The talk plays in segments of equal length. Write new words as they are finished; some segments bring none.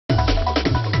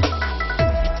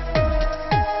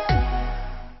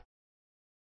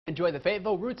enjoy the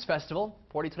Fayetteville Roots Festival.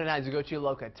 4029's Ugochi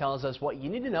Loca tells us what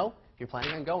you need to know if you're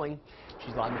planning on going.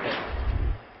 She's live in Fayetteville.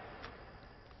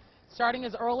 Starting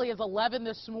as early as 11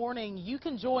 this morning, you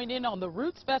can join in on the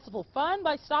Roots Festival fun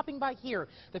by stopping by here,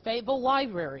 the Fayetteville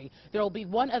Library. There will be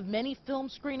one of many film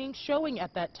screenings showing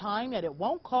at that time, and it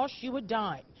won't cost you a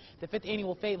dime. The 5th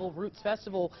Annual Fayetteville Roots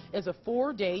Festival is a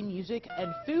 4-day music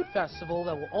and food festival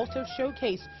that will also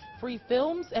showcase free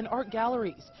films and art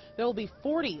galleries. There will be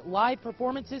 40 live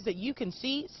performances that you can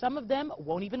see. Some of them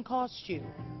won't even cost you.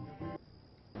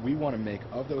 We want to make,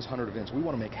 of those 100 events, we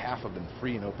want to make half of them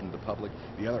free and open to the public,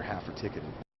 the other half are ticketed.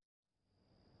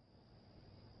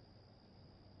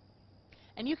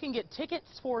 And you can get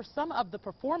tickets for some of the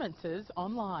performances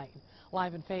online.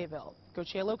 Live in Fayetteville,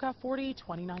 Ugochi Loca,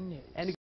 4029 News.